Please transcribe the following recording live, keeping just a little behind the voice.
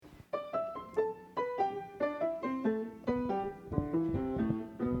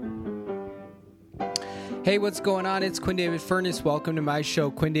Hey, what's going on? It's Quinn David Furness. Welcome to my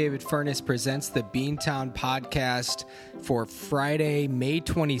show. Quinn David Furness presents the Beantown Podcast for Friday, May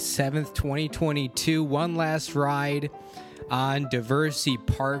 27th, 2022. One last ride on Diversey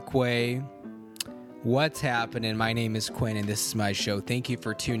Parkway. What's happening? My name is Quinn, and this is my show. Thank you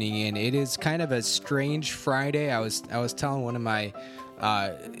for tuning in. It is kind of a strange Friday. I was telling one of my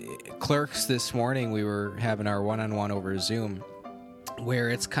clerks this morning, we were having our one-on-one over Zoom, where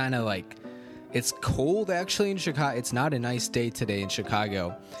it's kind of like, it's cold actually in Chicago. It's not a nice day today in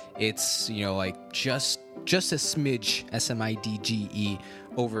Chicago. It's, like just a smidge, SMIDGE,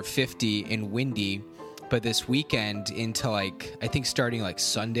 over 50 and windy. But this weekend into I think starting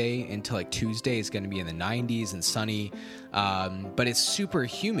Sunday into Tuesday is going to be in the 90s and sunny. But it's super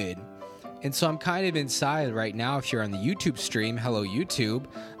humid. And so I'm kind of inside right now. If you're on the YouTube stream, hello YouTube.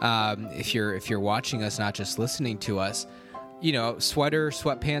 If you're watching us, not just listening to us, sweater,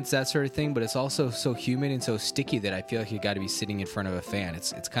 sweatpants, that sort of thing, but it's also so humid and so sticky that I feel like you got to be sitting in front of a fan.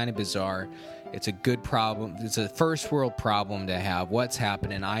 It's kind of bizarre. It's a good problem. It's a first world problem to have. What's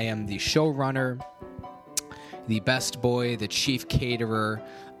happening? I am the showrunner, the best boy, the chief caterer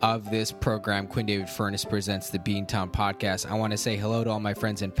of this program. Quinn David Furness presents the Beantown Podcast. I want to say hello to all my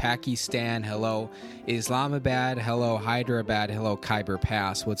friends in Pakistan. Hello, Islamabad. Hello, Hyderabad. Hello, Khyber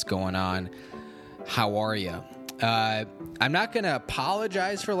Pass. What's going on? How are you? I'm not going to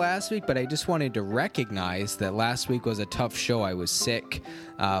apologize for last week, but I just wanted to recognize that last week was a tough show. I was sick,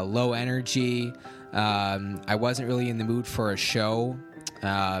 low energy. I wasn't really in the mood for a show.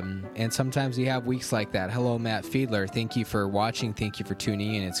 And sometimes we have weeks like that. Hello, Matt Fiedler. Thank you for watching. Thank you for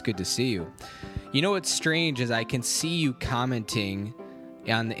tuning in. It's good to see you. You know what's strange is I can see you commenting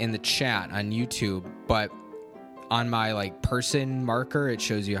in the chat on YouTube, but on my person marker, it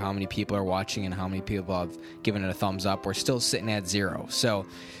shows you how many people are watching and how many people have given it a thumbs up. We're still sitting at 0. So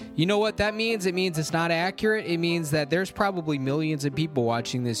you know what that means? It means it's not accurate. It means that there's probably millions of people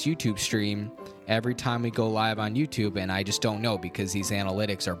watching this YouTube stream every time we go live on YouTube, and I just don't know because these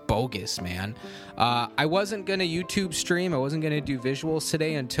analytics are bogus, man. I wasn't going to YouTube stream. I wasn't going to do visuals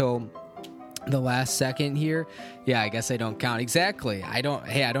today until the last second here. Yeah, I guess I don't count. Exactly. I don't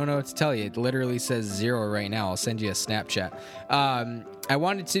know what to tell you. It literally says 0 right now. I'll send you a Snapchat. I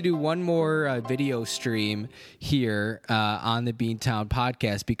wanted to do one more video stream here on the Beantown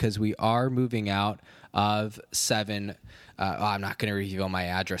Podcast because we are moving out of 7. I'm not going to reveal my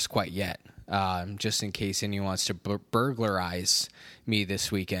address quite yet, just in case anyone wants to burglarize me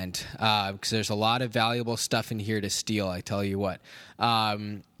this weekend, because there's a lot of valuable stuff in here to steal, I tell you what.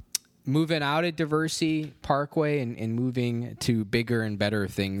 Moving out at Diversey Parkway and moving to bigger and better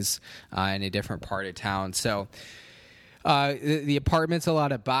things in a different part of town. So the apartment's a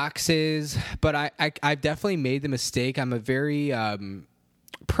lot of boxes, but I've definitely made the mistake. I'm a very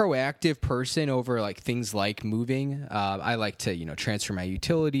proactive person over things like moving. I like to transfer my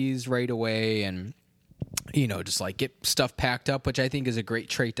utilities right away and just get stuff packed up, which I think is a great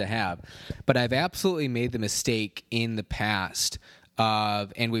trait to have. But I've absolutely made the mistake in the past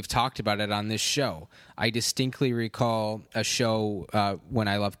and we've talked about it on this show. I distinctly recall a show when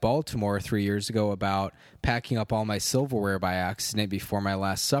I left Baltimore 3 years ago about packing up all my silverware by accident before my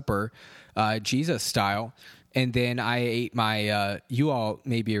Last Supper, Jesus style. And then I ate my, you all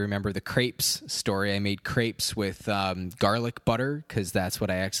maybe remember the crepes story. I made crepes with garlic butter because that's what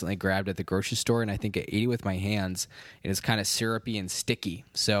I accidentally grabbed at the grocery store. And I think I ate it with my hands. It is kind of syrupy and sticky.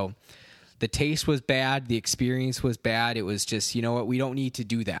 So the taste was bad. The experience was bad. It was just, you know what? We don't need to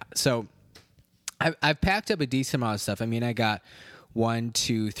do that. So I've packed up a decent amount of stuff. I mean, I got 1,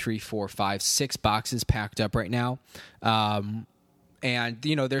 2, 3, 4, 5, 6 boxes packed up right now. And,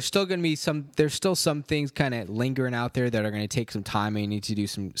 there's still going to be there's still some things kind of lingering out there that are going to take some time. I need to do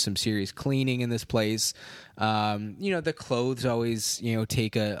some serious cleaning in this place. The clothes always,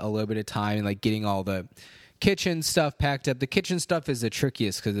 take a little bit of time and getting all the kitchen stuff packed up. The kitchen stuff is the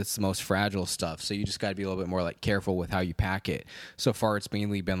trickiest because it's the most fragile stuff. So you just got to be a little bit more careful with how you pack it. So far, it's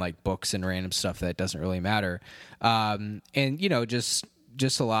mainly been books and random stuff that doesn't really matter. And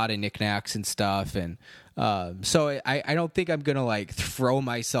just a lot of knickknacks and stuff. And so I don't think I'm gonna throw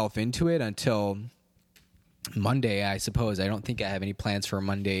myself into it until Monday, I suppose. I don't think I have any plans for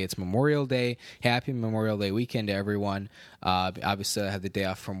Monday. It's Memorial Day. Happy Memorial Day weekend to everyone. Obviously, I have the day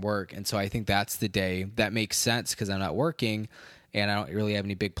off from work, and so I think that's the day that makes sense because I'm not working, and I don't really have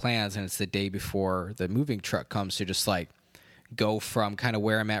any big plans, and it's the day before the moving truck comes to just go from kind of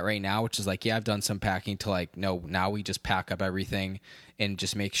where I'm at right now, which is I've done some packing, to no, now we just pack up everything and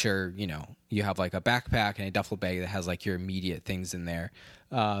just make sure, you have a backpack and a duffel bag that has your immediate things in there.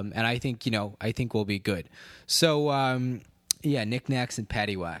 And I think we'll be good. So Yeah, knickknacks and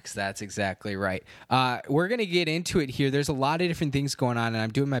paddywhacks. That's exactly right. We're going to get into it here. There's a lot of different things going on, and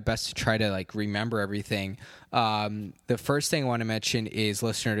I'm doing my best to try to remember everything. The first thing I want to mention is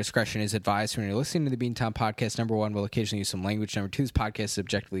listener discretion is advised when you're listening to the Beantown podcast. Number one, we'll occasionally use some language. Number two, this podcast is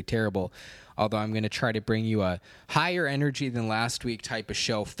objectively terrible, although I'm going to try to bring you a higher energy than last week type of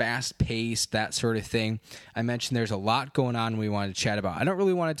show, fast-paced, that sort of thing. I mentioned there's a lot going on we wanted to chat about. I don't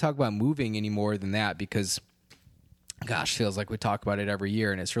really want to talk about moving any more than that because gosh, feels like we talk about it every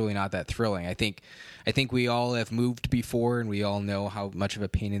year, and it's really not that thrilling. I think we all have moved before, and we all know how much of a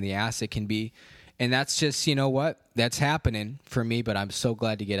pain in the ass it can be. And that's just, you know what? That's happening for me, but I'm so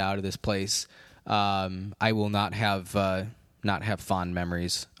glad to get out of this place. I will not have fond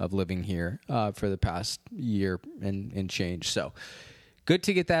memories of living here for the past year and change. So good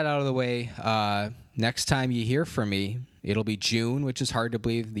to get that out of the way. Next time you hear from me, it'll be June, which is hard to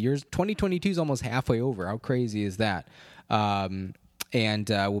believe. The year 2022 is almost halfway over. How crazy is that? And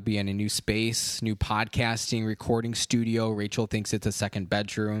we'll be in a new space, new podcasting, recording studio. Rachel thinks it's a second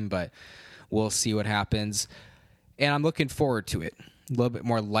bedroom, but we'll see what happens. And I'm looking forward to it. A little bit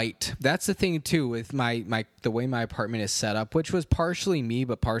more light. That's the thing, too, with the way my apartment is set up, which was partially me,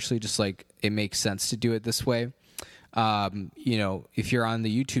 but partially just it makes sense to do it this way. If you're on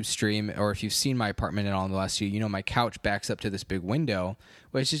the YouTube stream or if you've seen my apartment at all in the last year, my couch backs up to this big window,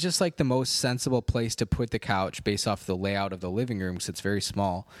 which is just the most sensible place to put the couch based off the layout of the living room because it's very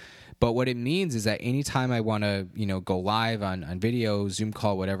small. But what it means is that anytime I want to, go live on video, Zoom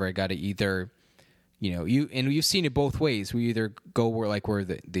call, whatever, I got to either, you've seen it both ways. We either go where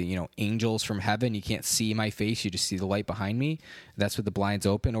the angels from heaven, you can't see my face, you just see the light behind me. That's with the blinds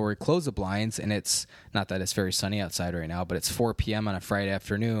open, or we close the blinds, and it's not that it's very sunny outside right now, but it's 4 p.m. on a Friday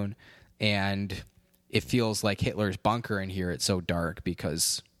afternoon, and it feels like Hitler's bunker in here. It's so dark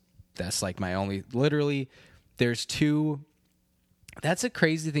because that's my only, literally, there's two. That's a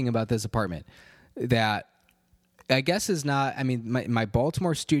crazy thing about this apartment that I guess is not, my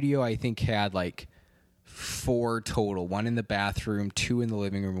Baltimore studio, I think, had 4 total, 1 in the bathroom, 2 in the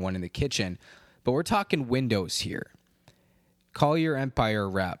living room, 1 in the kitchen. But we're talking windows here. Call your Empire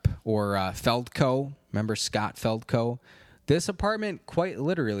rep or Feldco. Remember Scott Feldco? This apartment, quite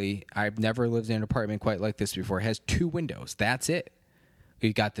literally, I've never lived in an apartment quite like this before. It has 2 windows. That's it.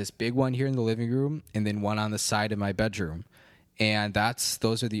 We've got this big one here in the living room and then one on the side of my bedroom. And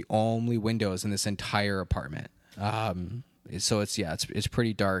those are the only windows in this entire apartment. So it's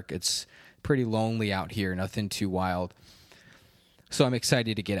pretty dark. It's pretty lonely out here, nothing too wild. So I'm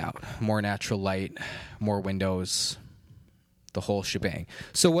excited to get out. More natural light, more windows, the whole shebang.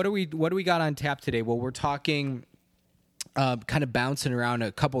 So what do we got on tap today? Well, we're talking kind of bouncing around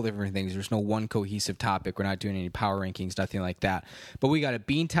a couple different things. There's no one cohesive topic. We're not doing any power rankings, nothing like that. But we got a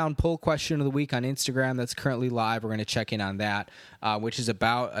Beantown poll question of the week on Instagram that's currently live. We're going to check in on that, which is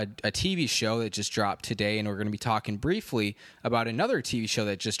about a TV show that just dropped today, and we're going to be talking briefly about another TV show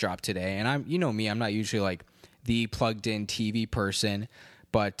that just dropped today. And I'm not usually the plugged-in TV person,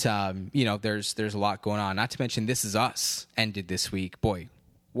 but there's a lot going on. Not to mention This Is Us ended this week. Boy,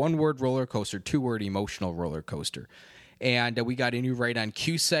 1-word roller coaster, 2-word emotional roller coaster. And we got a new Right on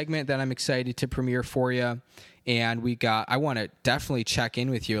Cue segment that I'm excited to premiere for you. And I want to definitely check in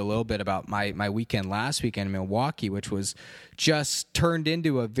with you a little bit about my weekend last weekend in Milwaukee, which was just turned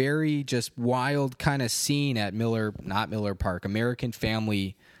into a very just wild kind of scene at not Miller Park, American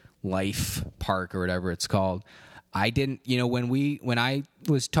Family Life Park or whatever it's called. I didn't, when I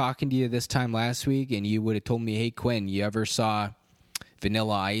was talking to you this time last week and you would have told me, hey, Quinn, you ever saw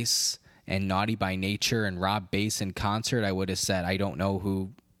Vanilla Ice and Naughty by Nature and Rob Bass in concert, I would have said, I don't know who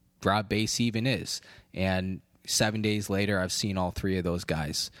Rob Bass even is. And 7 days later, I've seen all 3 of those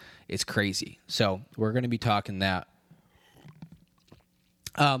guys. It's crazy. So we're going to be talking that.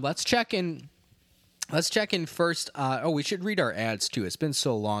 Let's check in first. We should read our ads, too. It's been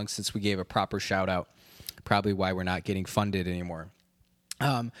so long since we gave a proper shout-out. Probably why we're not getting funded anymore.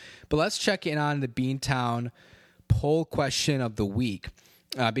 But let's check in on the Beantown poll question of the week.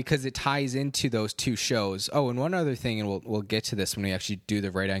 Because it ties into those 2 shows. Oh, and one other thing, and we'll get to this when we actually do the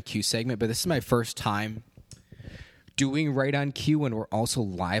Right on Cue segment, but this is my first time doing Right on Cue when we're also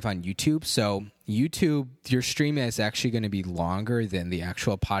live on YouTube. So YouTube, your stream is actually going to be longer than the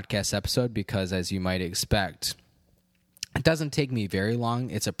actual podcast episode because, as you might expect, it doesn't take me very long.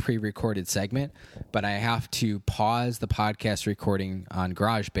 It's a pre-recorded segment, but I have to pause the podcast recording on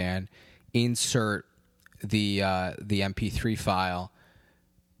GarageBand, insert the MP3 file,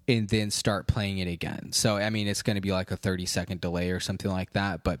 and then start playing it again. So, I mean, it's going to be like a 30-second delay or something like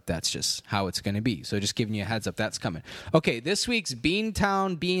that, but that's just how it's going to be. So just giving you a heads up, that's coming. Okay, this week's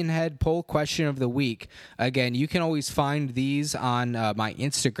Beantown Beanhead poll question of the week. Again, you can always find these on my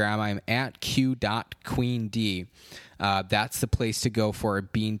Instagram. I'm at q.queend. That's the place to go for a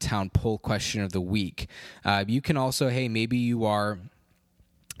Beantown poll question of the week. You can also, hey, maybe you're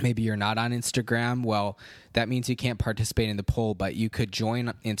not on Instagram. Well, that means you can't participate in the poll, but you could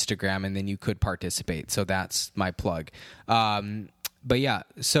join Instagram and then you could participate. So that's my plug. But yeah,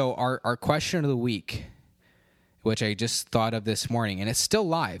 so our question of the week, which I just thought of this morning, and it's still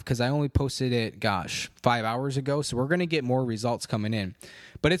live because I only posted it, 5 hours ago. So we're going to get more results coming in.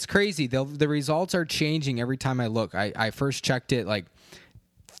 But it's crazy. The results are changing every time I look. I first checked it like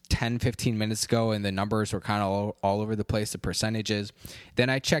 10, 15 minutes ago, and the numbers were kind of all over the place, the percentages. Then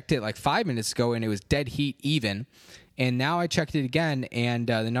I checked it like 5 minutes ago, and it was dead heat even. And now I checked it again, and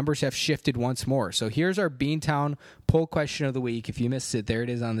the numbers have shifted once more. So here's our Beantown poll question of the week. If you missed it, there it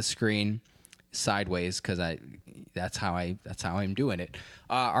is on the screen, sideways, because that's how I'm doing it.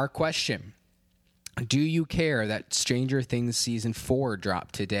 Our question: do you care that Stranger Things Season 4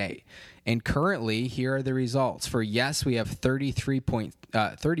 dropped today? And currently, here are the results. For yes, we have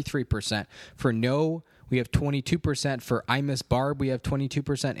 33%. For no, we have 22%. For I Miss Barb, we have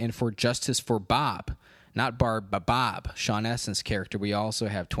 22%. And for Justice for Bob, not Barb, but Bob, Sean Astin's character, we also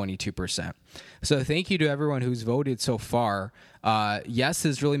have 22%. So thank you to everyone who's voted so far. Yes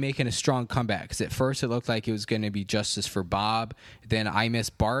is really making a strong comeback, because at first it looked like it was going to be Justice for Bob. Then I Miss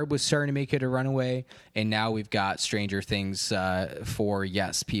Barb was starting to make it a runaway. And now we've got Stranger Things for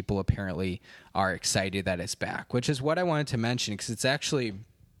yes. People apparently are excited that it's back, which is what I wanted to mention, because it's actually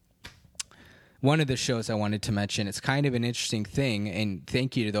one of the shows I wanted to mention. It's kind of an interesting thing, and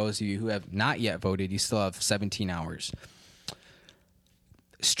thank you to those of you who have not yet voted. You still have 17 hours.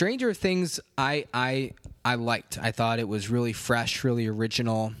 Stranger Things, I liked. I thought it was really fresh, really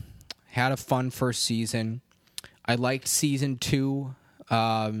original. Had a fun first season. I liked season 2.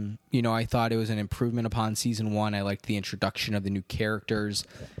 I thought it was an improvement upon season 1. I liked the introduction of the new characters.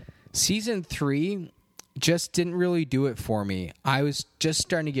 Season 3 just didn't really do it for me. I was just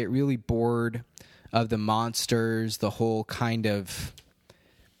starting to get really bored of the monsters, the whole kind of,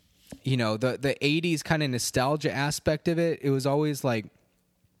 the 80s kind of nostalgia aspect of it. It was always like,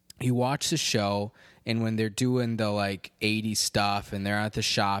 you watch the show, and when they're doing the like 80s stuff and they're at the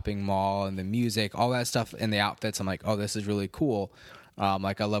shopping mall and the music, all that stuff, and the outfits, I'm like, oh, this is really cool. I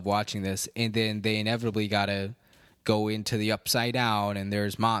love watching this. And then they inevitably got to go into the Upside Down, and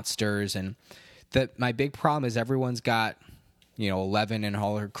there's monsters. And my big problem is everyone's got, Eleven and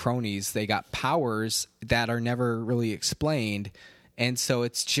all her cronies, they got powers that are never really explained. And so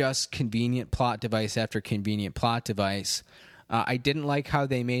it's just convenient plot device after convenient plot device. I didn't like how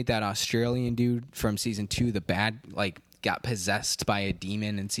they made that Australian dude from season 2, the bad, got possessed by a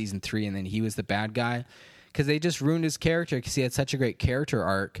demon in season 3, and then he was the bad guy. Because they just ruined his character, because he had such a great character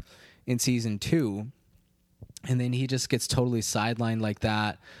arc in season 2. And then he just gets totally sidelined like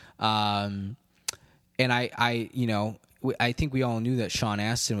that. And I think we all knew that Sean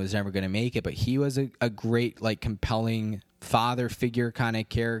Astin was never going to make it, but he was a great, compelling father figure kind of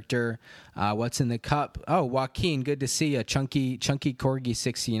character. What's in the cup? Oh, Joaquin, good to see you. Chunky Corgi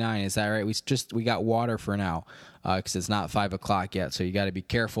 69. Is that right? We got water for now, because it's not 5:00 yet, so you got to be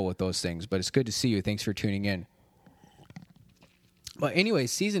careful with those things. But it's good to see you. Thanks for tuning in. But anyway,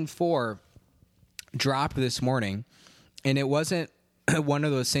 season 4 dropped this morning, and it wasn't one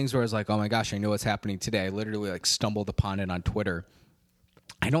of those things where I was like, oh my gosh, I know what's happening today. I literally stumbled upon it on Twitter.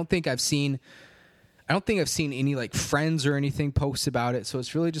 I don't think I've seen any friends or anything post about it. So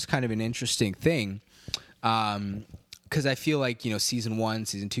it's really just kind of an interesting thing. Cause I feel like, season 1,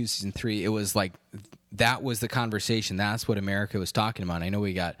 season 2, season 3, it was that was the conversation. That's what America was talking about. I know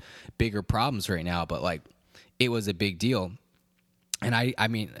we got bigger problems right now, but it was a big deal. And I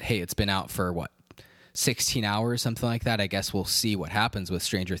mean, hey, it's been out for 16 hours, something like that. I guess we'll see what happens with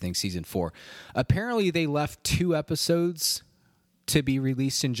Stranger Things season 4. Apparently they left 2 episodes to be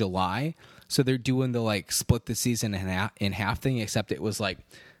released in July. So they're doing the split the season in half thing, except it was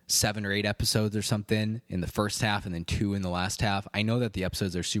 7 or 8 episodes or something in the first half and then 2 in the last half. I know that the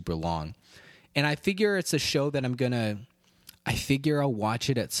episodes are super long. And I figure it's a show that I figure I'll watch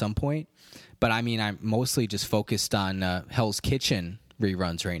it at some point. But I mean, I'm mostly just focused on Hell's Kitchen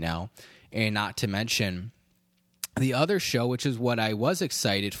reruns right now. And not to mention the other show, which is what I was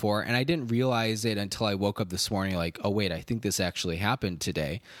excited for, and I didn't realize it until I woke up this morning oh, wait, I think this actually happened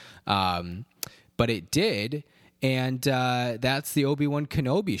today. But it did, and that's the Obi-Wan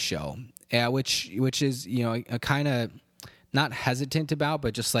Kenobi show, which is, a kind of not hesitant about,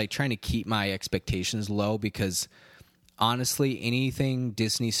 but just like trying to keep my expectations low, because honestly, anything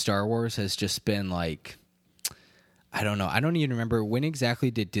Disney Star Wars has just been like, I don't know. I don't even remember when exactly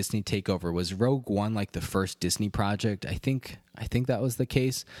did Disney take over. Was Rogue One like the first Disney project? I think that was the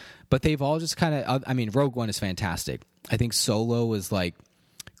case. But they've all just kind of, I mean, Rogue One is fantastic. I think Solo was like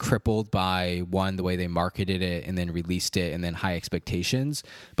crippled by, one, the way they marketed it and then released it, and then high expectations.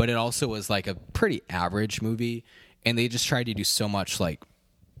 But it also was like a pretty average movie, and they just tried to do so much like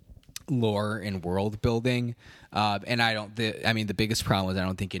lore and world building. And the biggest problem was I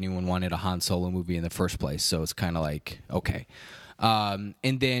don't think anyone wanted a Han Solo movie in the first place. So it's kind of like, okay. And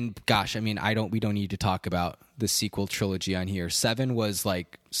then, gosh, I mean, we don't need to talk about the sequel trilogy on here. 7 was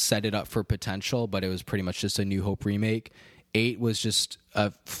like set it up for potential, but it was pretty much just a New Hope remake. 8 was just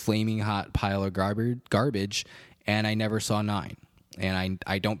a flaming hot pile of garbage, and I never saw 9, and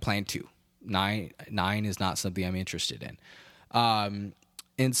I don't plan to. 9 is not something I'm interested in.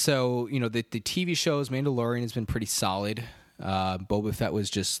 And so, you know, the TV shows, Mandalorian has been pretty solid. Boba Fett was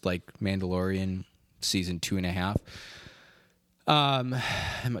just like Mandalorian season 2.5.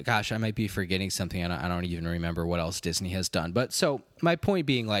 Gosh, I might be forgetting something. I don't even remember what else Disney has done. But so my point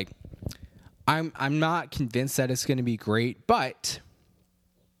being, like, I'm not convinced that it's going to be great, but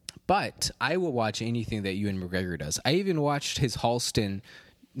I will watch anything that Ewan McGregor does. I even watched his Halston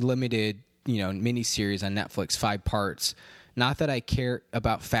limited, miniseries on Netflix, 5 parts. Not that I care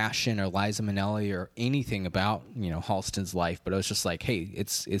about fashion or Liza Minnelli or anything about, Halston's life, but I was just like, hey,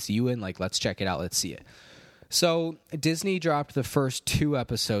 it's Ewan, like, let's check it out, let's see it. So Disney dropped the first 2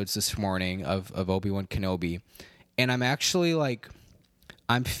 episodes this morning of Obi-Wan Kenobi, and I'm actually like,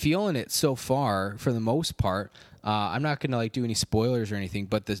 I'm feeling it so far for the most part. I'm not going to like do any spoilers or anything,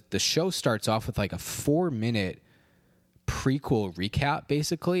 but the show starts off with like a 4-minute prequel recap,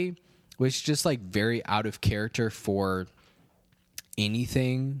 basically, which is just like very out of character for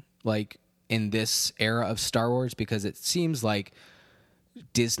anything like in this era of Star Wars, because it seems like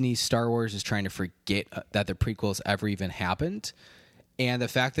Disney Star Wars is trying to forget that the prequels ever even happened. And the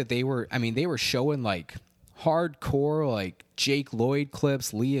fact that they were showing like hardcore like Jake Lloyd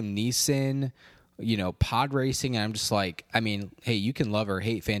clips, Liam Neeson, pod racing, and I'm just like, I mean, hey, you can love or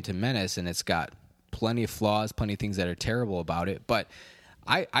hate Phantom Menace, and it's got plenty of flaws, plenty of things that are terrible about it, but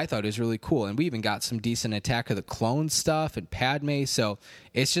I thought it was really cool. And we even got some decent Attack of the Clones stuff and Padme. So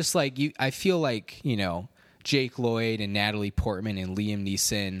it's just like, I feel like, Jake Lloyd and Natalie Portman and Liam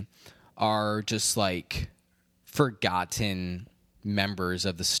Neeson are just like forgotten members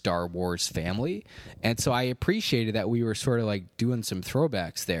of the Star Wars family. And so I appreciated that we were sort of like doing some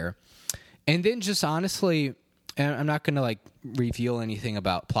throwbacks there. And then just honestly, and I'm not going to like reveal anything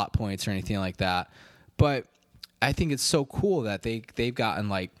about plot points or anything like that, but I think it's so cool that they've gotten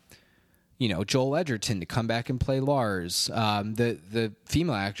like, Joel Edgerton to come back and play Lars. The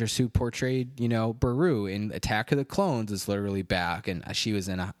female actress who portrayed, Beru in Attack of the Clones is literally back, and she was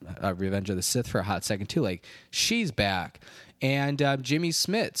in a Revenge of the Sith for a hot second too. Like, she's back, and Jimmy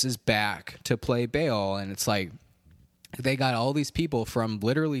Smits is back to play Bail, and it's like they got all these people from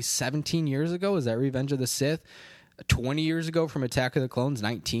literally 17 years ago. Is that Revenge of the Sith? 20 years ago from Attack of the Clones,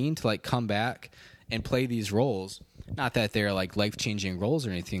 19, to like come back and play these roles. Not that they're like life-changing roles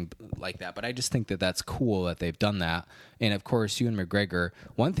or anything like that, but I just think that that's cool that they've done that. And of course, Ewan McGregor.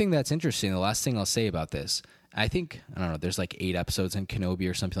 One thing that's interesting, the last thing I'll say about this, I don't know, there's like 8 episodes in Kenobi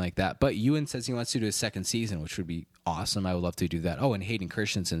or something like that, but Ewan says he wants to do a second season, which would be awesome. I would love to do that. Oh, and Hayden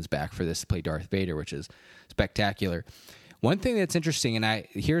Christensen's back for this to play Darth Vader, which is spectacular. One thing that's interesting, and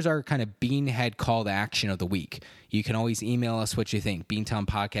here's our kind of Beanhead call to action of the week. You can always email us what you think,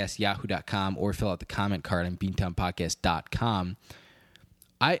 beantownpodcast@yahoo.com, or fill out the comment card on beantownpodcast.com.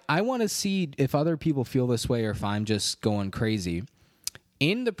 I want to see if other people feel this way or if I'm just going crazy.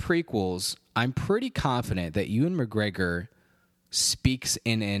 In the prequels, I'm pretty confident that Ewan McGregor speaks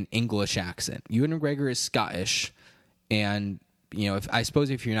in an English accent. Ewan McGregor is Scottish, and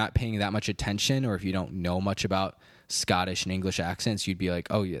if you're not paying that much attention, or if you don't know much about Scottish and English accents, you'd be like,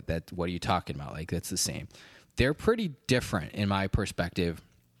 oh yeah, what are you talking about? Like, that's the same. They're pretty different in my perspective.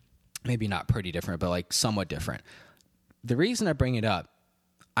 Maybe not pretty different, but like somewhat different. The reason I bring it up,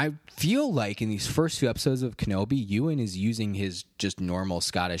 I feel like in these first few episodes of Kenobi, Ewan is using his just normal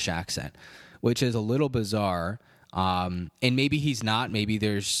Scottish accent, which is a little bizarre. And maybe he's not. Maybe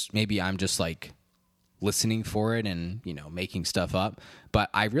I'm just like listening for it and, making stuff up. But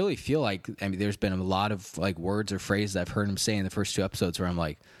I really feel like, there's been a lot of like words or phrases I've heard him say in the first 2 episodes where I'm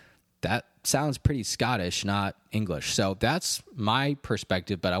like, that sounds pretty Scottish, not English. So that's my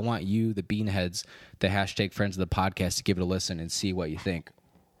perspective, but I want you, the Beanheads, the hashtag friends of the podcast, to give it a listen and see what you think.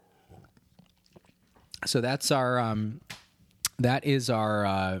 So that's our that is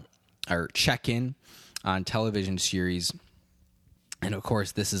our check-in on television series. And of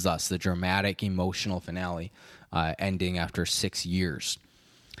course, This Is Us, the dramatic, emotional finale, ending after 6 years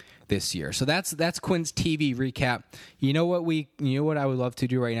this year. So that's Quinn's TV recap. You know what I would love to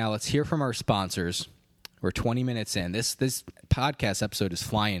do right now? Let's hear from our sponsors. We're 20 minutes in. This podcast episode is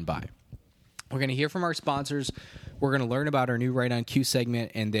flying by. We're going to hear from our sponsors. We're going to learn about our new Right on Cue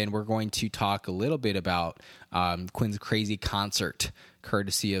segment, and then we're going to talk a little bit about Quinn's crazy concert,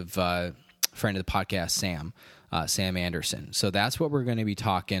 courtesy of friend of the podcast, Sam Anderson. So that's what we're going to be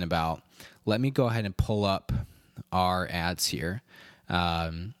talking about. Let me go ahead and pull up our ads here.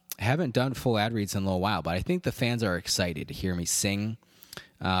 I haven't done full ad reads in a little while, but I think the fans are excited to hear me sing,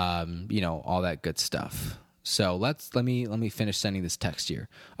 all that good stuff. So let me finish sending this text here.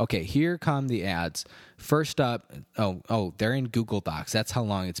 Okay, here come the ads. First up, they're in Google Docs. That's how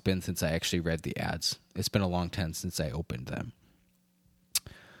long it's been since I actually read the ads. It's been a long time since I opened them.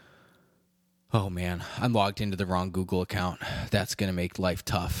 Oh man, I'm logged into the wrong Google account. That's gonna make life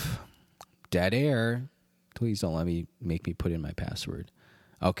tough. Dead air. Please don't make me put in my password.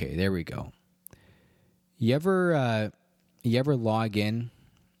 Okay, there we go. You ever log in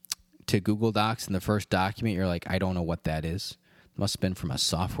to Google Docs and the first document you're like, I don't know what that is? Must have been from a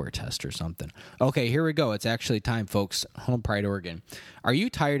software test or something. Okay, here we go. It's actually time, folks. Home Pride Oregon. Are you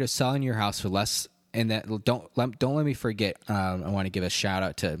tired of selling your house for less? And that don't let me forget. I want to give a shout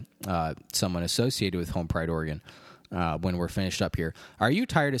out to someone associated with Home Pride Oregon. When we're finished up here, are you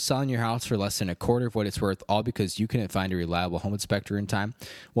tired of selling your house for less than a quarter of what it's worth, all because you couldn't find a reliable home inspector in time?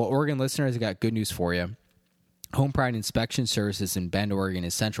 Well, Oregon listeners, I got good news for you. Home Pride Inspection Services in Bend, Oregon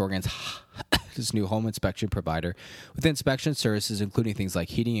is Central Oregon's this new home inspection provider with inspection services including things like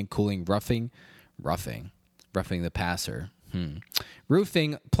heating and cooling, roughing the passer,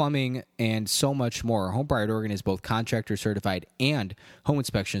 roofing, plumbing, and so much more. Home Pride Oregon is both contractor certified and home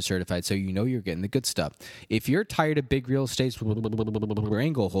inspection certified, so you know you're getting the good stuff. If you're tired of big real estate's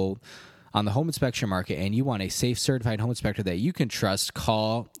stranglehold on the home inspection market and you want a safe, certified home inspector that you can trust,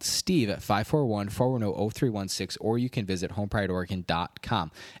 call Steve at 541-410-0316, or you can visit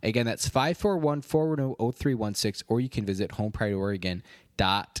homeprideoregon.com. Again, that's 541-410-0316, or you can visit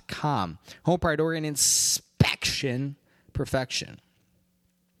homeprideoregon.com. Home Pride Oregon inspection perfection.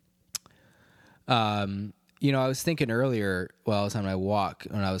 I was thinking earlier while I was on my walk,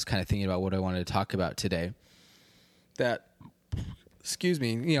 when I was kind of thinking about what I wanted to talk about today, that, I was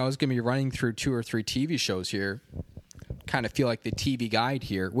going to be running through 2 or 3 TV shows here, kind of feel like the TV guide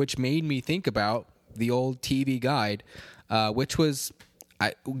here, which made me think about the old TV guide, which was,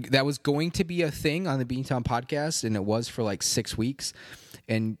 that was going to be a thing on the Beantown podcast, and it was for like 6 weeks.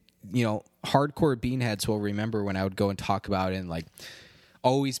 And, hardcore Beanheads will remember when I would go and talk about it and like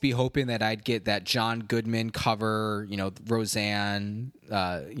always be hoping that I'd get that John Goodman cover, Roseanne,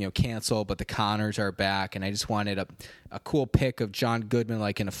 cancel, but the Connors are back. And I just wanted a cool pic of John Goodman,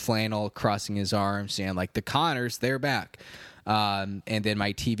 like in a flannel crossing his arms saying like the Connors, they're back. And then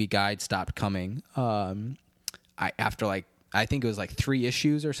my TV guide stopped coming. After I think it was like 3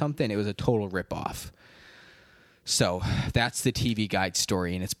 issues or something, it was a total ripoff. So that's the TV guide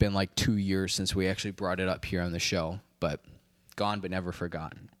story, and it's been like 2 years since we actually brought it up here on the show, but gone but never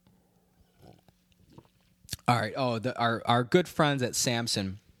forgotten. All right. Our good friends at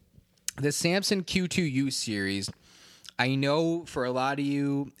Samson, the Samson Q2U series. I know for a lot of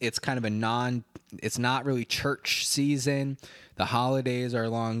you, it's kind of it's not really church season. The holidays are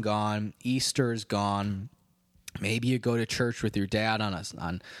long gone. Easter's gone. Maybe you go to church with your dad on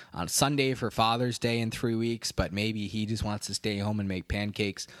Sunday for Father's Day in 3 weeks, but maybe he just wants to stay home and make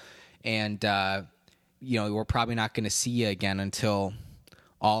pancakes. And, we're probably not going to see you again until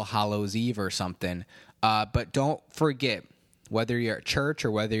All Hallows Eve or something. But don't forget, whether you're at church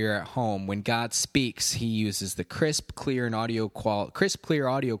or whether you're at home, when God speaks, he uses the crisp, clear audio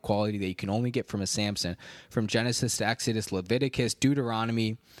quality that you can only get from a Samson, from Genesis to Exodus, Leviticus,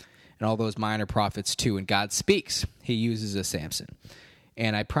 Deuteronomy, and all those minor prophets too. When God speaks, he uses a Samson.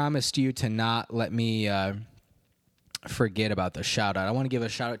 And I promised you to not let me forget about the shout out. I want to give a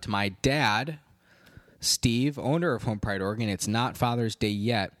shout out to my dad, Steve, owner of Home Pride Oregon. It's not Father's Day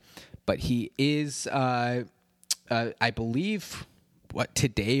yet, but he is, I believe,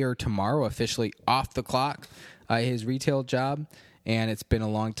 today or tomorrow, officially off the clock, his retail job. And it's been a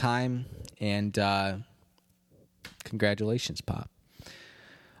long time. And congratulations, Pop.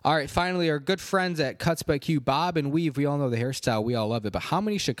 All right, finally, our good friends at Cuts by Q, Bob and Weave. We all know the hairstyle. We all love it. But how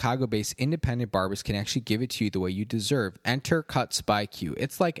many Chicago-based independent barbers can actually give it to you the way you deserve? Enter Cuts by Q.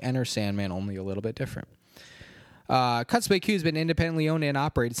 It's like Enter Sandman, only a little bit different. Cuts by Q has been independently owned and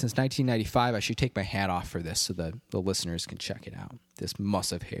operated since 1995. I should take my hat off for this so the listeners can check it out. This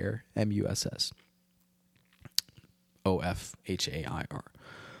muss of hair, MUSS. OFHAIR.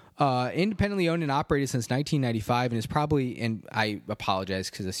 Independently owned and operated since 1995 and is probably, and I apologize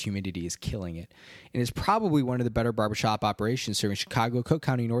because this humidity is killing it, and is probably one of the better barbershop operations serving Chicago, Cook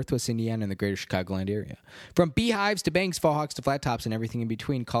County, Northwest Indiana, and the greater Chicagoland area. From beehives to banks, faux hawks to flat tops, and everything in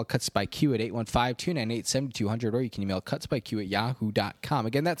between, call Cuts by Q at 815-298-7200, or you can email cutsbyq@yahoo.com.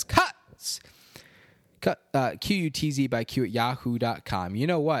 Again, that's cuts. QUTZ by Q at yahoo.com. You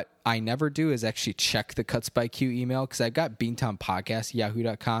know what I never do is actually check the Cuts by Q email because I've got Beantown Podcast at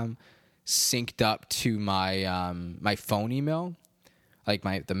yahoo.com synced up to my my phone email, like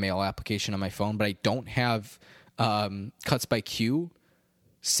the mail application on my phone, but I don't have Cuts by Q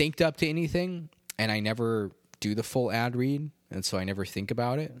synced up to anything, and I never do the full ad read, and so I never think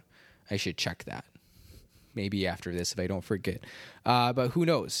about it. I should check that. Maybe after this if I don't forget. But who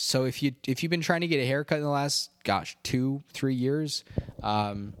knows? So if you've been trying to get a haircut in the last, 2-3 years,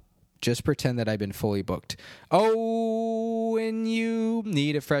 just pretend that I've been fully booked. Oh, when you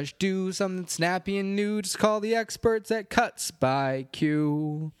need a fresh do, something snappy and new, just call the experts at Cuts by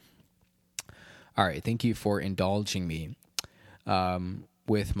Q. All right, thank you for indulging me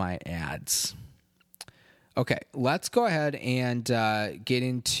with my ads. Okay, let's go ahead and get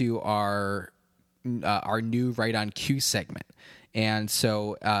into our new Right on Cue segment. And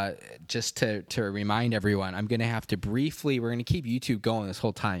so just to remind everyone, I'm going to have to we're going to keep YouTube going this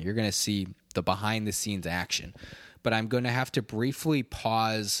whole time. You're going to see the behind the scenes action. But I'm going to have to briefly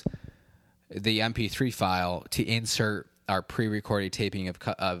pause the MP3 file to insert our pre-recorded taping of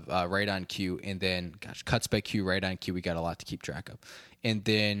Right on Cue, and then, Cuts by Q, Right on Cue, we got a lot to keep track of. And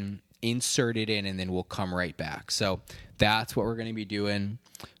then insert it in, and then we'll come right back. So that's what we're going to be doing.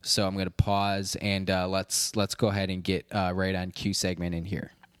 So I'm going to pause, and let's go ahead and get Right on Cue segment in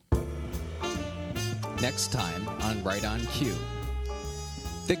here. Next time on Right on Cue.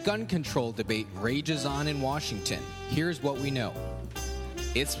 The gun control debate rages on in Washington. Here's what we know.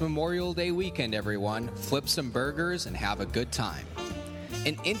 It's Memorial Day weekend, everyone. Flip some burgers and have a good time.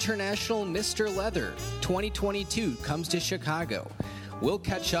 An international Mr. Leather 2022 comes to Chicago. We'll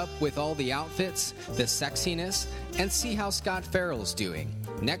catch up with all the outfits, the sexiness, and see how Scott Farrell's doing.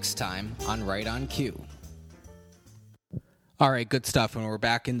 Next time on Right on Cue. All right, good stuff. And we're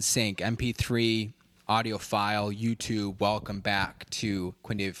back in sync. MP3, audio file, YouTube. Welcome back to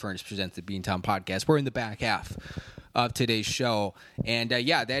Quinn David Furness Presents the Beantown Podcast. We're in the back half of today's show. And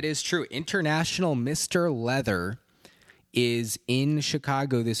yeah, that is true. International Mr. Leather is in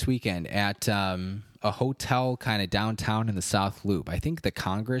Chicago this weekend at a hotel kind of downtown in the South Loop. I think the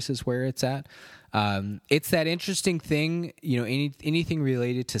Congress is where it's at. It's that interesting thing, anything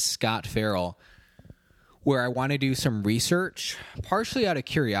related to Scott Farrell, where I want to do some research, partially out of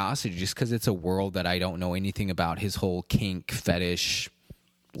curiosity, just because it's a world that I don't know anything about. His whole kink, fetish,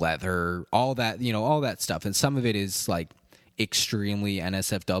 leather, all that, all that stuff. And some of it is like extremely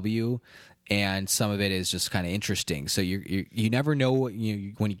NSFW, and some of it is just kind of interesting. So you never know when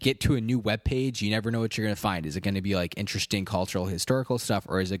you get to a new web page, you never know what you're going to find. Is it going to be like interesting cultural historical stuff,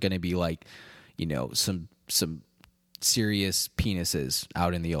 or is it going to be like, some serious penises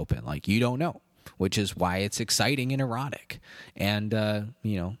out in the open? Like, you don't know, which is why it's exciting and erotic and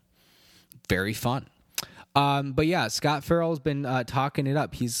very fun. But yeah, Scott Farrell's been talking it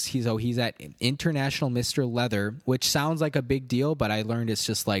up. He's at International Mr. Leather, which sounds like a big deal, but I learned it's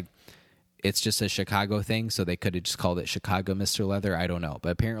just a Chicago thing, so they could have just called it Chicago Mr. Leather. I don't know.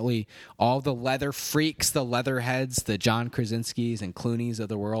 But apparently all the leather freaks, the leather heads, the John Krasinskis and Clooney's of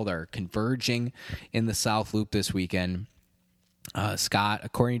the world are converging in the South Loop this weekend. Scott,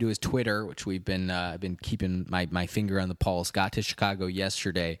 according to his Twitter, which we've been keeping my finger on the pulse, got to Chicago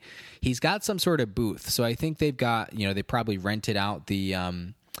yesterday. He's got some sort of booth. So I think they've got, they probably rented out the,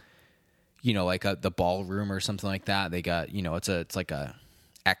 the ballroom or something like that. They got, it's like a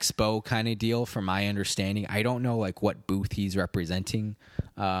expo kind of deal from my understanding. I don't know what booth he's representing,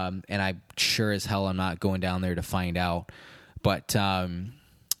 and I'm sure as hell I'm not going down there to find out. But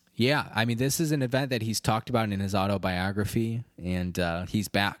yeah, I mean, this is an event that he's talked about in his autobiography, and he's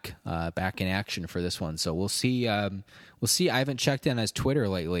back in action for this one. So we'll see. I haven't checked in on his Twitter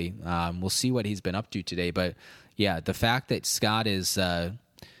lately. We'll see what he's been up to today. But yeah, the fact that Scott is 4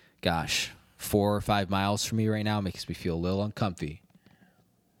 or 5 miles from me right now makes me feel a little uncomfy.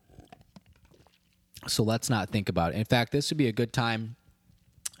 So let's not think about it. In fact, this would be a good time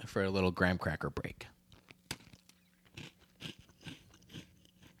for a little graham cracker break.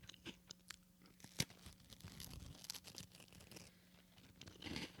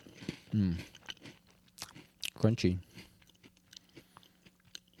 crunchy.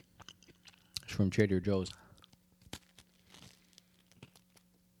 It's from Trader Joe's.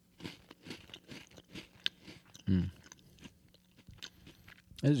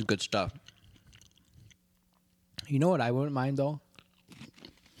 This is good stuff. You know what I wouldn't mind, though?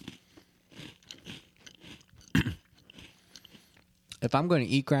 If I'm going to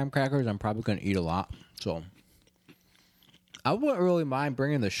eat graham crackers, I'm probably going to eat a lot. So, I wouldn't really mind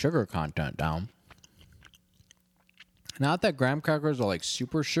bringing the sugar content down. Not that graham crackers are, like,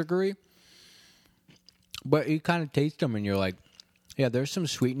 super sugary. But you kind of taste them and you're like, yeah, there's some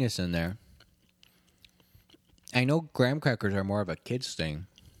sweetness in there. I know graham crackers are more of a kid's thing.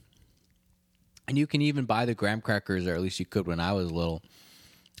 And you can even buy the graham crackers, or at least you could when I was little,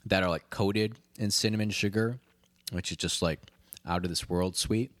 that are, like, coated in cinnamon sugar, which is just, like, out of this world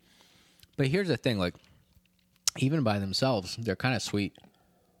sweet. But here's the thing, like, even by themselves, they're kind of sweet.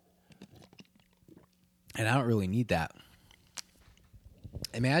 And I don't really need that.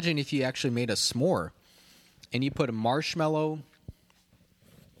 Imagine if you actually made a s'more and you put a marshmallow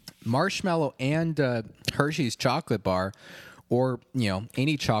and Hershey's chocolate bar, or, you know,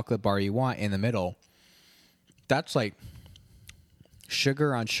 any chocolate bar you want in the middle. That's like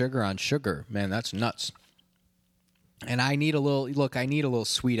sugar on sugar on sugar. Man, that's nuts. And I need a little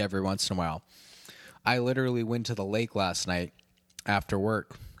sweet every once in a while. I literally went to the lake last night after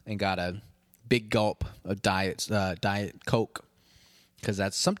work and got a big gulp of Diet Coke. Because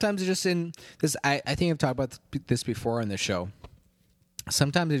that's sometimes just in this. I think I've talked about this before on the show.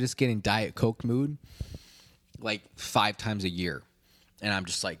 Sometimes I just get in Diet Coke mood like 5 times a year. And I'm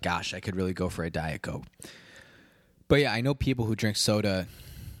just like, gosh, I could really go for a Diet Coke. But yeah, I know people who drink soda,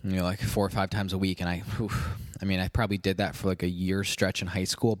 you know, like 4 or 5 times a week. And I probably did that for like a year stretch in high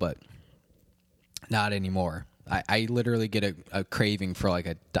school, but not anymore. I literally get a craving for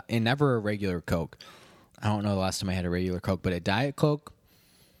like and never a regular Coke. I don't know the last time I had a regular Coke, but a Diet Coke.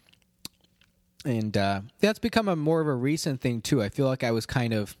 And that's become a more of a recent thing, too. I feel like I was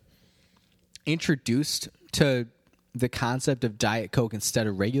kind of introduced to the concept of Diet Coke instead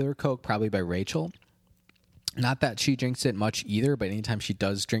of regular Coke, probably by Rachel. Not that she drinks it much either, but anytime she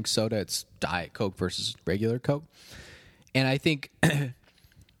does drink soda, it's Diet Coke versus regular Coke. And I think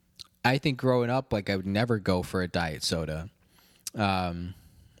growing up, like, I would never go for a diet soda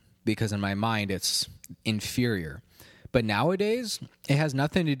because in my mind it's inferior. But nowadays, it has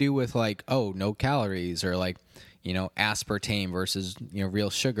nothing to do with, like, oh, no calories or, like, you know, aspartame versus, you know, real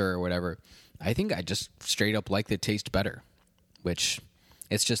sugar or whatever. I think I just straight up like the taste better, which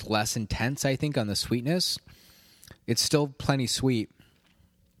it's just less intense, I think, on the sweetness. It's still plenty sweet,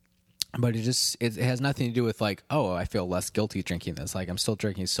 but it has nothing to do with, like, oh, I feel less guilty drinking this. Like, I'm still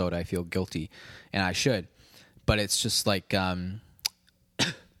drinking soda. I feel guilty, and I should. But it's just like, yeah,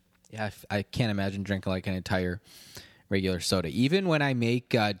 I can't imagine drinking, like, an entire regular soda. Even when I make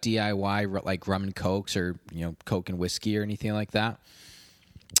DIY, like, rum and Cokes or, you know, Coke and whiskey or anything like that,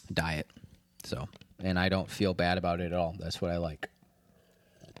 diet. So, and I don't feel bad about it at all. That's what I like.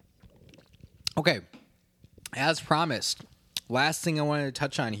 Okay. As promised, last thing I wanted to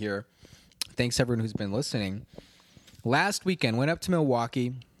touch on here, thanks everyone who's been listening. Last weekend, went up to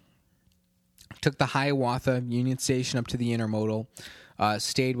Milwaukee, took the Hiawatha Union Station up to the Intermodal,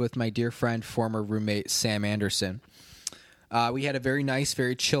 stayed with my dear friend, former roommate, Sam Anderson. We had a very nice,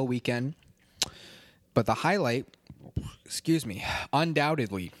 very chill weekend. But the highlight,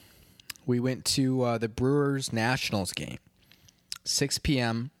 undoubtedly, we went to the Brewers Nationals game, 6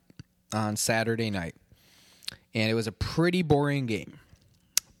 p.m. on Saturday night. And it was a pretty boring game.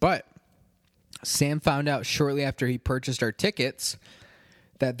 But Sam found out shortly after he purchased our tickets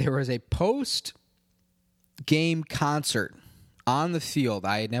that there was a post-game concert on the field.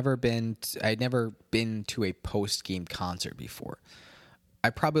 I had never been to a post-game concert before. I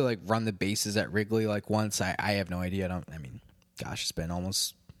probably, like, run the bases at Wrigley, like, once. I have no idea. It's been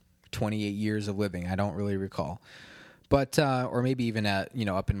almost 28 years of living. I don't really recall. But, or maybe even at, you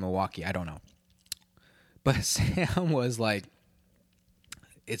know, up in Milwaukee. I don't know. But Sam was like,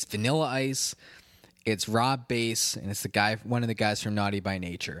 it's Vanilla Ice, it's Rob Bass, and it's one of the guys from Naughty by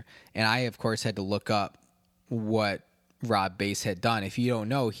Nature. And I, of course, had to look up what Rob Bass had done. If you don't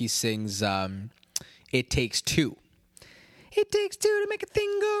know, he sings It Takes Two. It takes two to make a thing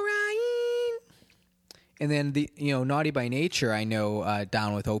go right. And then Naughty by Nature, I know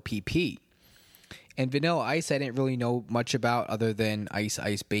down with OPP. And Vanilla Ice, I didn't really know much about other than Ice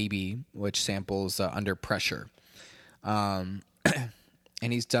Ice Baby, which samples Under Pressure. And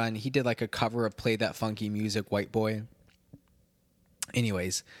he did like a cover of Play That Funky Music, White Boy.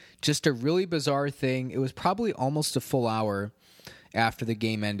 Anyways, just a really bizarre thing. It was probably almost a full hour. after the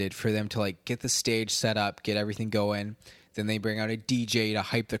game ended for them to like get the stage set up, get everything going. Then they bring out a DJ to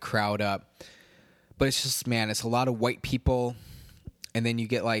hype the crowd up. But it's just, man, it's a lot of white people. And then you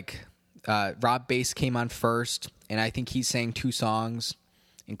get like Rob Bass came on first, and I think he sang 2 songs,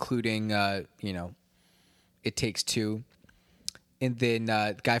 including It Takes Two. And then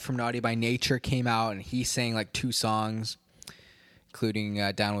the guy from Naughty by Nature came out, and he sang like 2 songs, including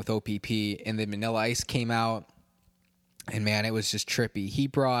Down with OPP. And then Vanilla Ice came out, and man, it was just trippy. He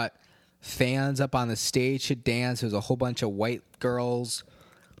brought fans up on the stage to dance. There was a whole bunch of white girls.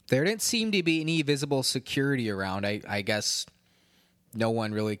 There didn't seem to be any visible security around. I guess no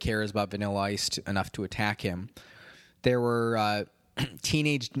one really cares about Vanilla Ice enough to attack him. There were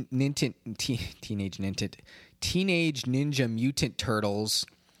Teenage Ninja Mutant Turtles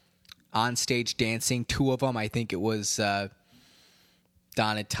on stage dancing. 2 of them, I think it was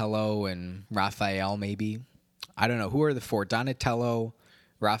Donatello and Raphael, maybe. I don't know. Who are the 4? Donatello,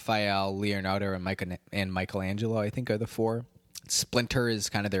 Raphael, Leonardo, and Michelangelo, I think, are the 4. Splinter is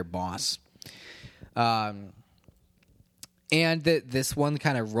kind of their boss. And this one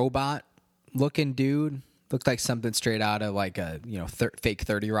kind of robot-looking dude looked like something straight out of like a fake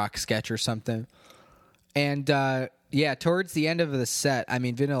 30 Rock sketch or something. And towards the end of the set, I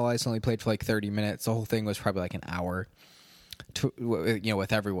mean, Vanilla Ice only played for like 30 minutes. The whole thing was probably like an hour,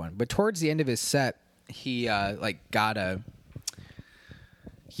 with everyone. But towards the end of his set, he got a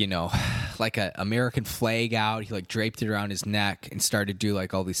American flag out. He like draped it around his neck and started to do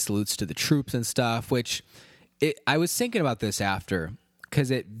like all these salutes to the troops and stuff. Which I was thinking about this after, because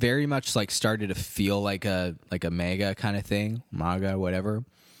it very much like started to feel like a MAGA kind of thing, MAGA, whatever.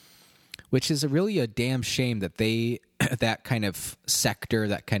 Which is really a damn shame that that kind of sector,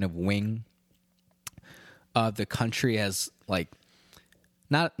 that kind of wing of the country has like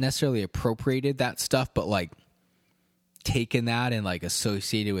not necessarily appropriated that stuff, but like taken that and like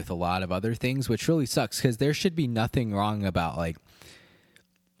associated with a lot of other things, which really sucks, because there should be nothing wrong about like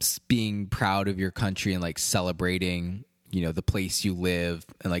being proud of your country and like celebrating, the place you live,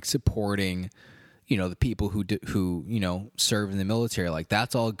 and like supporting, the people who serve in the military. Like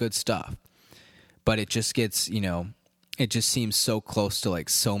that's all good stuff. But it just gets, it just seems so close to like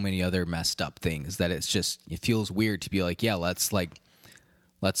so many other messed up things that it feels weird to be like, yeah, let's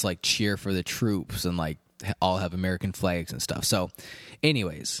cheer for the troops and like all have American flags and stuff. So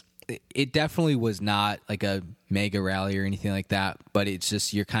anyways, it definitely was not like a mega rally or anything like that, but it's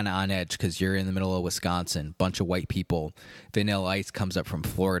just, you're kind of on edge because you're in the middle of Wisconsin, bunch of white people. Vanilla Ice comes up from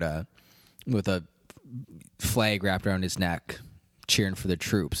Florida with a flag wrapped around his neck, cheering for the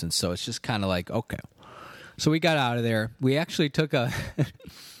troops. And so it's just kind of like, okay. So we got out of there. We actually took Sam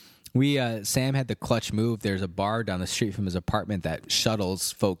had the clutch move. There's a bar down the street from his apartment that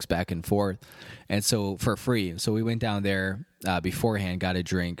shuttles folks back and forth, and so for free. So we went down there beforehand, got a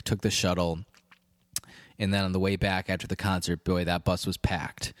drink, took the shuttle, and then on the way back after the concert, boy, that bus was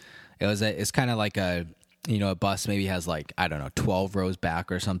packed. It's kind of like a bus maybe has like, I don't know, 12 rows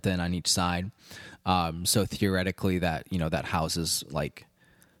back or something on each side. So theoretically that houses like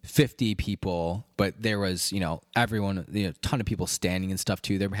 50 people, but there was, everyone, a ton of people standing and stuff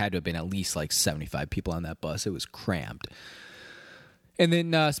too. There had to have been at least like 75 people on that bus. It was cramped. And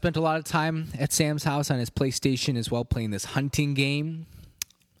then spent a lot of time at Sam's house on his PlayStation as well, playing this hunting game.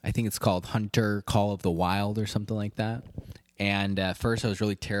 I think it's called Hunter Call of the Wild or something like that. And at first I was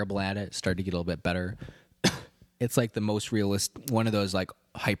really terrible at it. Started to get a little bit better. It's like the most realistic, one of those like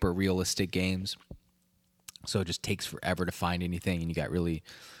hyper realistic games. So it just takes forever to find anything, and you got really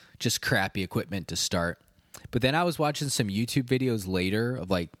just crappy equipment to start. But then I was watching some YouTube videos later of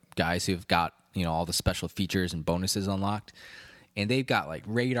like guys who've got, all the special features and bonuses unlocked. And they've got like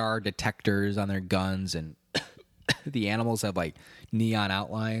radar detectors on their guns, and the animals have like neon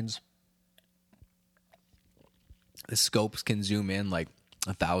outlines. The scopes can zoom in like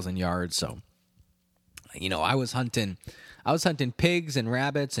 1,000 yards. So, I was hunting pigs and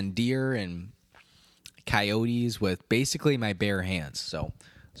rabbits and deer and coyotes with basically my bare hands. So I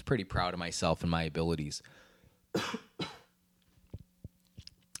was pretty proud of myself and my abilities.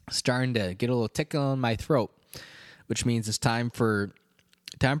 Starting to get a little tickle in my throat, which means it's time for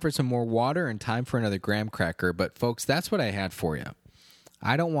some more water and time for another graham cracker. But folks, that's what I had for you.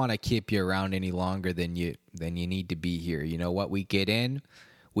 I don't want to keep you around any longer than you need to be here. You know what? We get in,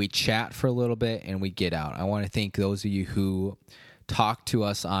 we chat for a little bit, and we get out. I want to thank those of you who talk to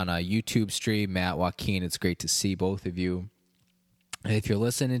us on a YouTube stream. Matt, Joaquin, it's great to see both of you. If you're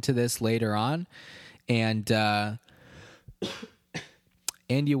listening to this later on, and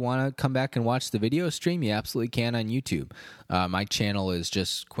and you want to come back and watch the video stream, you absolutely can on YouTube. My channel is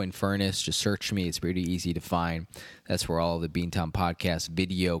just Quinn Furness. Just search me. It's pretty easy to find. That's where all of the Beantown Podcast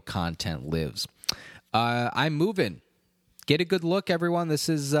video content lives. I'm moving. Get a good look, everyone. This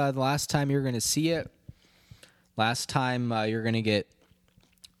is the last time you're going to see it. Last time you're going to get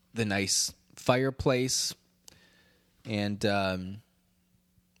the nice fireplace. And the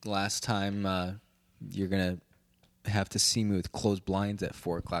last time you're going to have to see me with closed blinds at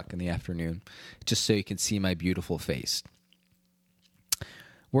 4 o'clock in the afternoon, just so you can see my beautiful face.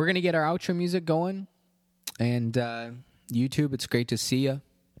 We're going to get our outro music going. And YouTube, it's great to see you.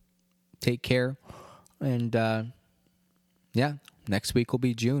 Take care. And yeah, next week will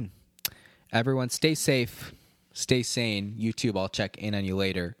be June. Everyone, stay safe. Stay sane. YouTube, I'll check in on you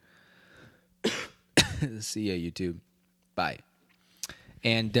later. See ya, YouTube. Bye.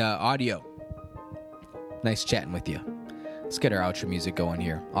 And audio. Nice chatting with you. Let's get our outro music going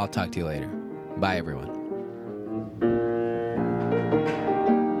here. I'll talk to you later. Bye, everyone.